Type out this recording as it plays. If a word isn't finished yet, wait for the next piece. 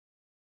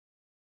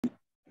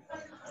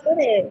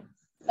Sir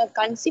நான்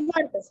கன்சீவா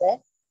இருக்கேன் sir.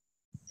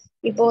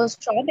 இப்போ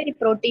strawberry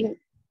protein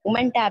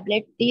woman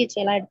tablet DH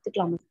எல்லாம்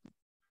எடுத்துக்கலாமா?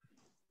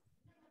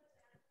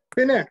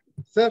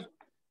 Sir.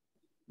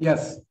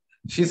 Yes,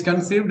 she's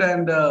conceived,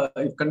 and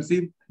if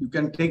conceived, you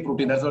can take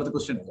protein. That's what the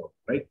question is,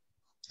 right?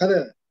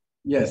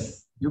 Yes,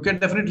 you can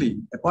definitely.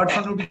 Apart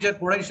from NutriCharge,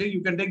 what I say,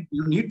 you can take.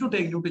 You need to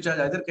take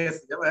NutriCharge either case.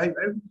 I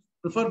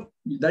prefer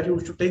that you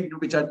should take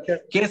NutriCharge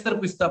Kesar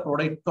Pista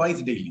product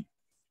twice daily,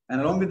 and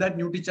along with that,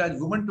 NutriCharge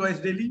Woman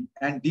twice daily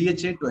and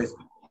DHA twice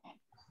daily.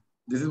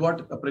 This is what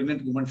a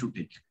pregnant woman should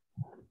take.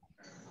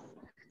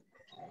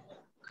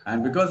 And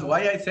because why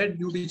I said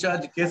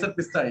NutriCharge Kesar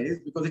Pista is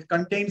because it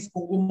contains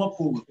Kunguma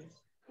Poo.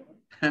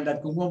 And that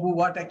Kunguma Poo,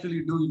 what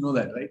actually do, you know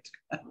that, right?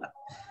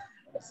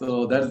 So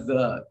that's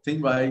the thing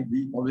why we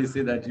always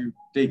say that you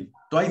take,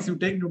 twice you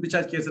take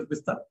NutriCharge Kesar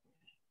Pista,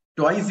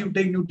 twice you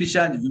take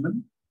NutriCharge Women,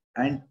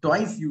 and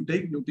twice you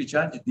take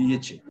NutriCharge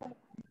DHA.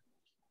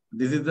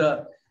 This is the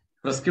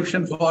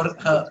prescription for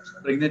a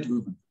pregnant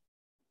woman.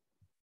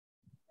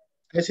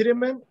 RCM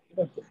ma'am.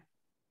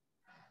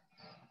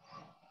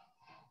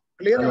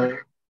 Clear? Hello.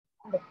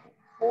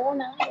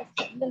 போனா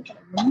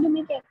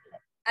ஒண்ணுமே கேட்கல.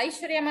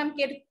 Aishwarya ma'am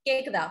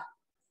கேக்குதா?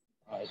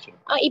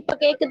 இப்ப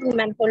கேக்குதுங்க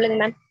ma'am, சொல்லுங்க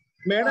ma'am.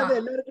 Madam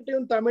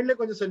எல்லார்கிட்டயும் தமிழ்ல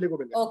கொஞ்சம் சொல்லி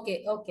கொடுங்க. Okay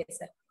okay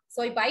sir.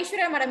 சோ இப்ப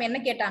ஐஸ்வர்யா மேடம் என்ன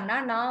கேட்டாங்கன்னா,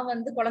 நான்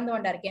வந்து குழந்தை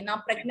வண்டா இருக்கேன்,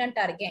 நான்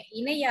பிரெக்னெண்டா இருக்கேன்,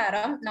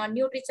 இணையாரம் நான்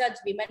Nutricharge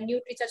women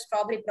Nutricharge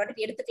strawberry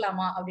product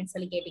எடுத்துக்கலாமா அப்படின்னு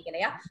சொல்லி கேட்டீங்க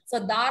இல்லையா? சோ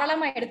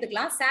தாராளமா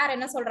எடுத்துக்கலாம். சார்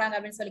என்ன சொல்றாங்க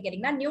அப்படின்னு சொல்லி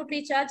கேட்டீங்கன்னா,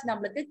 நியூட்ரிசார்ஜ்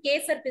நம்மளுக்கு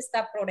கேசர்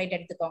பிஸ்தா ப்ராடக்ட்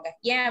எடுத்துக்கோங்க.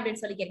 ஏன்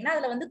அப்படின்னு சொல்லி கேட்டீங்கன்னா,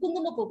 அதுல வந்து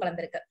குங்குமப்பூ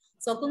கலந்துருக்கு.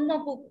 சோ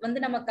குங்குமப்பூ வந்து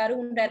நம்ம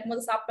கருவுண்டா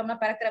இருக்கும்போது சாப்பிட்டோம்னா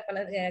பிறக்கிற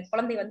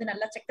குழந்தை வந்து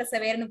நல்லா செக்க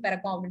செவேர்னு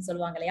பிறக்கும் அப்படின்னு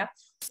சொல்லுவாங்க இல்லையா?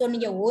 சோ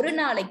நீங்க ஒரு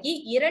நாளைக்கு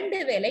 2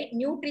 வேளை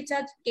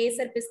நியூட்ரிசார்ஜ்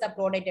கேசர் பிஸ்தா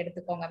ப்ராடக்ட்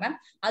எடுத்துக்கோங்க மேம்.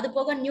 அது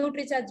போக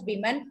நியூட்ரிசார்ஜ்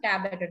விமன்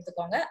டேப்லெட்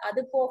எடுத்துக்கோங்க.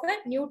 அது போக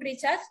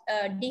நியூட்ரிசார்ஜ்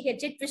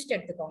DHA ட்விஸ்ட்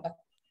எடுத்துக்கோங்க.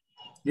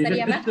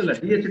 சரியா மேம்?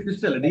 DHA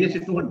ட்விஸ்ட் இல்ல,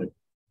 DHA 200.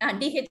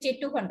 DHA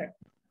 200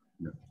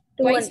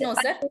 twice no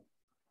sir.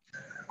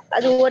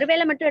 அது ஒரு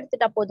வேளை மட்டும்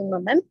எடுத்துட்டா போதுமா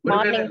மேம்?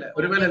 மார்னிங்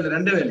ஒரு வேளை இல்ல,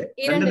 2 வேளை.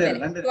 2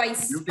 வேளை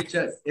ட்வைஸ்.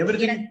 NutriCharge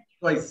everything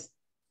twice.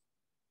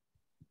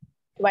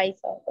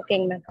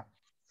 ஓகேங்க மேம்.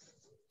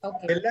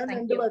 ஓகே. எல்லாம்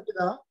 2 வாட்டி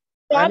தான்.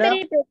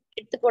 ஸ்ட்ராபெரி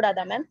எடுத்து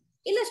கூடாதா மேம்?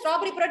 இல்ல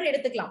ஸ்ட்ராபெரி ப்ராடக்ட்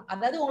எடுத்துக்கலாம்.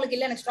 அதாவது உங்களுக்கு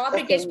இல்ல எனக்கு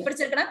ஸ்ட்ராபெரி டேஸ்ட்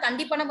பிடிச்சிருக்குன்னா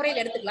கண்டிப்பான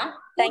முறையில் எடுத்துக்கலாம்.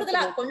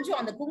 கூடுதலா கொஞ்சம்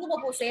அந்த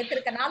குங்குமப்பூ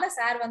சேர்த்திருக்கனால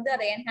சார் வந்து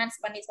அதை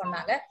என்ஹான்ஸ் பண்ணி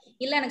சொன்னாங்க.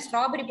 இல்ல எனக்கு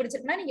ஸ்ட்ராபெரி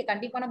பிடிச்சிருக்குன்னா நீங்க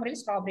கண்டிப்பான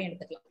முறையில் ஸ்ட்ராபெரி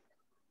எடுத்துக்கலாம்.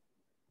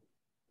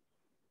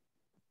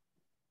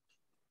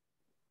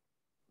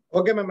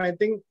 Okay ma'am, I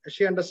think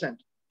she understand.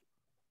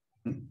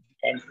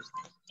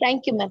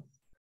 Thank you ma'am.